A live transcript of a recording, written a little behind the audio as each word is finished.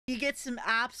He gets some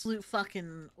absolute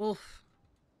fucking oof.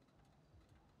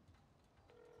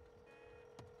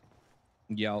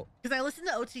 Yo. Because I listened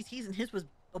to OTTs and his was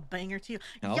a banger too.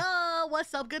 Yo. Yo,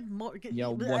 what's up? Good morning.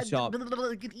 Yo, what's up?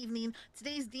 Good evening.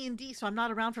 Today's D&D, so I'm not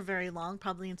around for very long,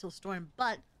 probably until Storm,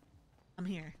 but I'm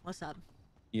here. What's up?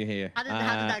 You're here. How did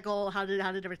that go? How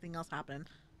did everything else happen?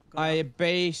 I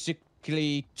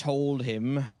basically told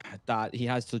him that he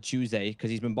has till Tuesday because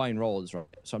he's been buying rolls, right?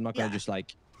 So I'm not gonna just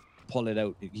like pull it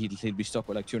out. He'd be stuck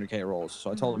with like 200k rolls.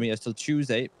 So I told him he has till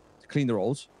Tuesday to clean the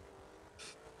rolls.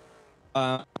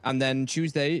 And then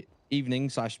Tuesday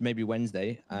evening / maybe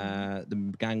Wednesday,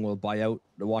 the gang will buy out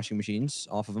the washing machines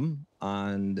off of him,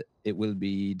 and it will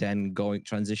be then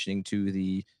transitioning to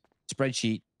the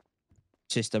spreadsheet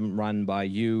system run by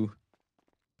you,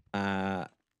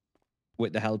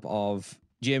 with the help of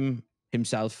Jim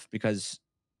himself, because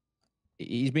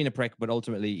he's been a prick, but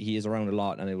ultimately he is around a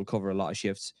lot and it will cover a lot of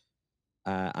shifts,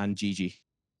 and Gigi.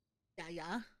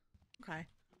 Yeah. Okay.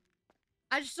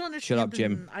 I just don't understand. Shut up,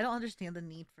 Jim. I don't understand the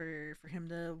need for him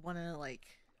to want to, like,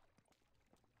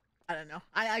 I don't know.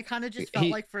 I kind of just felt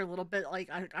like for a little bit, like,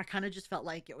 I kind of just felt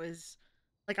like it was,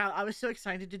 like, I was so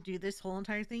excited to do this whole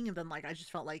entire thing, and then, like, I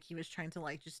just felt like he was trying to,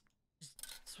 like, just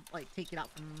like, take it out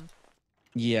from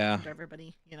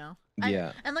everybody, you know?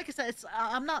 And like I said, it's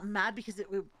I'm not mad because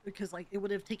like it would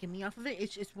have taken me off of it.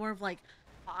 It's more of like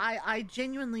I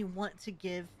genuinely want to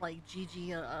give like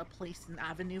Gigi a place, an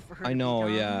avenue for her. I know, to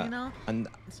be done, you know. And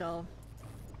so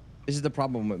this is the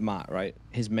problem with Matt, right?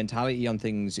 His mentality on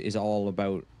things is all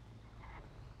about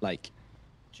like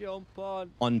jump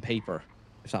on paper,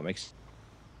 if that makes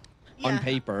on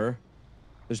paper.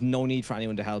 There's no need for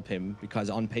anyone to help him because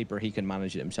on paper he can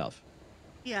manage it himself.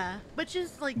 Yeah, which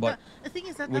is like the thing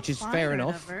is that which is fair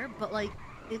enough. But like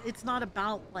it's not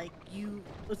about like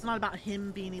it's not about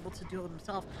him being able to do it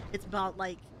himself. It's about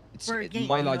like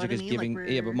my logic is giving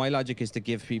but my logic is to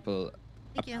give people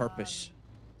a purpose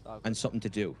and something to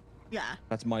do. Yeah,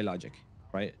 that's my logic,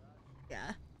 right?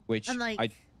 Yeah, which and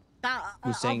like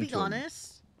I'll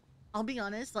be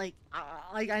honest. Like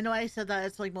I know I said that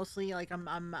it's like mostly like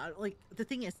I'm like the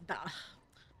thing is that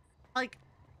like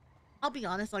I'll be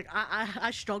honest, like I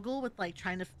struggle with like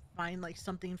trying to find like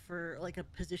something for like a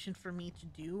position for me to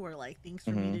do or like things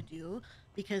for me to do,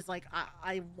 because like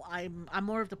I'm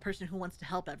more of the person who wants to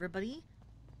help everybody,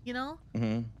 you know.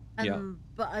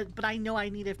 But I know I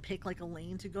need to pick like a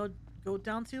lane to go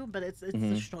down to, but it's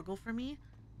a struggle for me.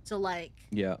 So like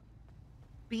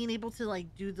being able to like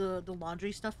do the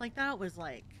laundry stuff like that was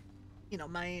like, you know,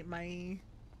 my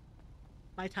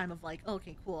time of like,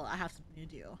 okay, cool, I have something to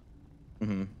do.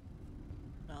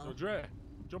 So Dre,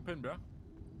 jump in, bro.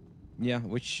 Yeah,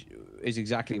 which is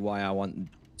exactly why I want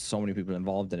so many people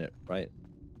involved in it, right?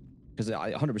 Because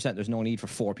 100% there's no need for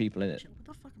 4 people in it. What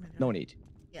the fuck am I doing? No need.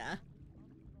 Yeah.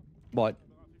 But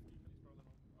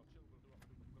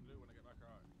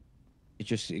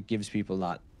it gives people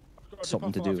that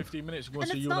something to do. 15 minutes ago, and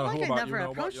so it's not like I never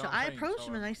approached him. I approached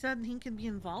him and I said he can be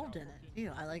involved in it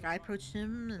too. I approached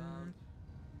him and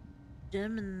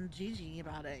Jim and Gigi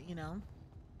about it, you know.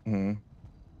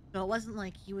 So it wasn't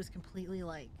like he was completely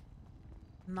like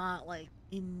not like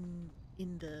in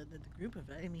the group of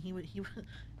it. I mean, it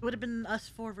would have been us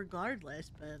 4 regardless,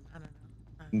 but I don't know.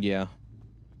 Yeah.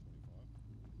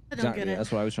 I don't get it.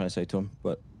 That's what I was trying to say to him,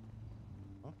 but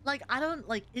like I don't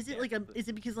like. Is it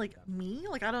because like me?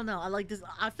 Like I don't know.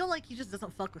 I feel like he just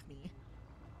doesn't fuck with me.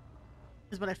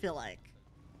 Is what I feel like,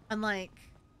 and like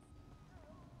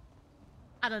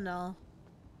I don't know.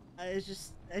 It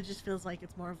just feels like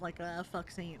it's more of like a fuck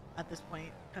saint at this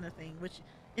point kind of thing, which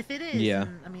if it is,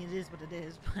 I mean it is what it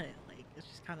is, but like it's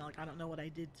just kind of like I don't know what I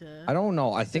did to. I don't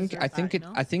know. I think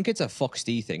it's a fuck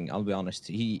STE thing. I'll be honest.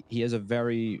 He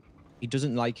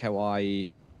doesn't like how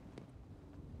I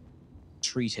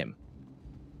treat him.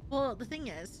 Well, the thing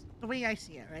is, the way I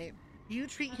see it, right? You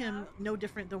treat him no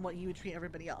different than what you would treat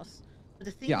everybody else. But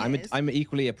the thing is, I'm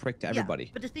equally a prick to everybody.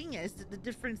 But the thing is, the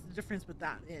difference with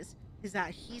that is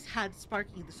that he's had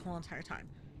Sparky this whole entire time.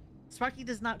 Sparky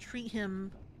does not treat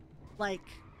him like,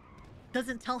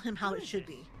 doesn't tell him how it should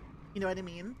be. You know what I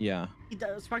mean? Yeah.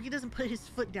 Sparky doesn't put his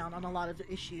foot down on a lot of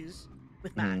issues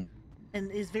with Matt,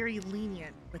 and is very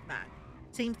lenient with Matt.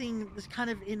 Same thing is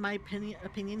kind of in my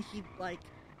opinion. He like,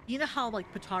 you know how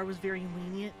like Patar was very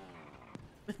lenient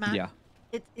with Matt. Yeah.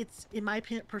 It's in my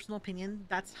personal opinion,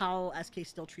 that's how SK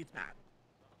still treats Matt.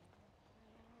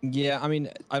 Yeah, I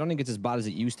mean, I don't think it's as bad as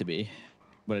it used to be,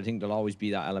 but I think there'll always be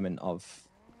that element of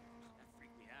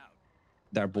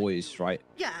they're boys, right?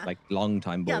 Yeah. Like long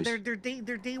time boys. Yeah,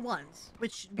 they're day ones,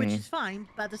 which is fine,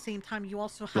 but at the same time, you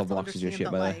also have to understand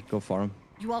that like go for them.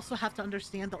 You also have to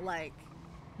understand that like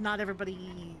not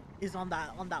everybody is on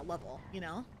that level, you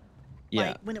know.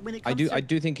 Yeah. Like when it comes I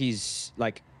do think he's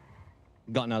like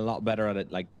gotten a lot better at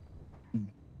it like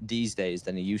these days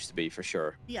than he used to be for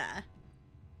sure. Yeah.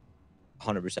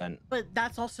 100%. But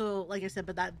that's also, like I said,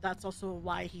 but that's also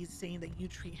why he's saying that you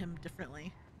treat him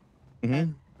differently.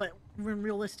 Mm-hmm. But when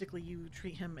realistically, you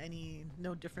treat him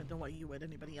no different than what you would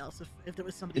anybody else if there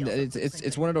was somebody else.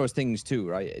 It's one of those things too,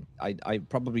 right? I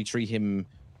probably treat him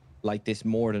like this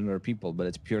more than other people, but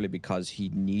it's purely because he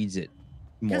needs it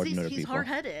more than other people. He's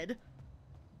hard-headed.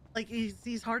 Like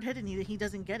he's hard-headed and he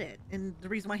doesn't get it. And the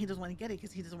reason why he doesn't want to get it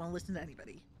because he doesn't want to listen to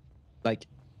anybody. Like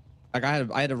I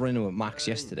had a run with Max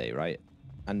yesterday, right?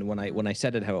 And when I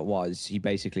said it how it was, he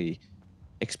basically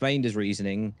explained his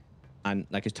reasoning, and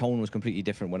like his tone was completely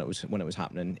different when it was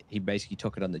happening. He basically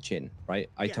took it on the chin, right?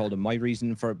 I told him my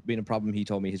reason for being a problem. He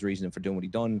told me his reason for doing what he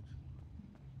done.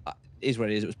 Is what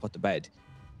it is. It was put to bed.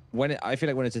 I feel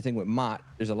like when it's a thing with Matt,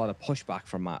 there's a lot of pushback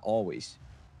from Matt. Always,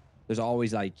 there's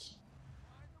always like,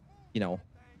 you know,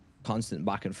 constant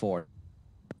back and forth,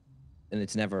 and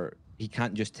it's never. He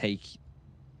can't just take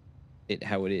it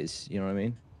how it is. You know what I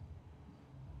mean?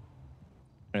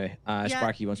 Anyway,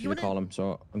 Sparky wants me to call him,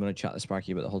 so I'm going to chat to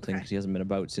Sparky about the whole thing because he hasn't been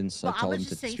about since I told him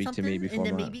to speak to me before. And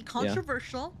it may be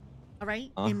controversial, all right?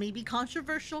 It may be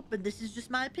controversial, but this is just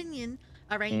my opinion,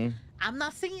 all right? I'm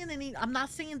not saying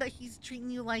that he's treating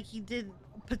you like he did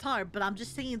Pitar, but I'm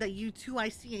just saying that you too, I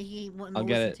see it. He ain't wanting to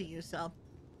listen to you, so.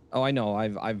 Oh, I know.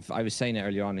 I was saying it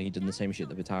earlier on, and he did the same shit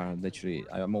to Pitar. Literally,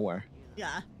 I'm aware.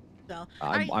 Yeah. So.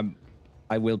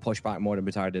 I will push back more than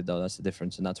Bitar did, though. That's the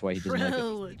difference, and that's why he doesn't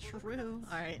like it. True.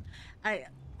 All right.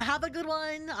 Have a good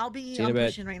one. I'm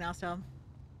pushing right now, so.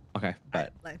 Okay. Bye.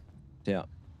 Bye. Yeah.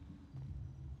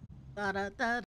 Da, da, da.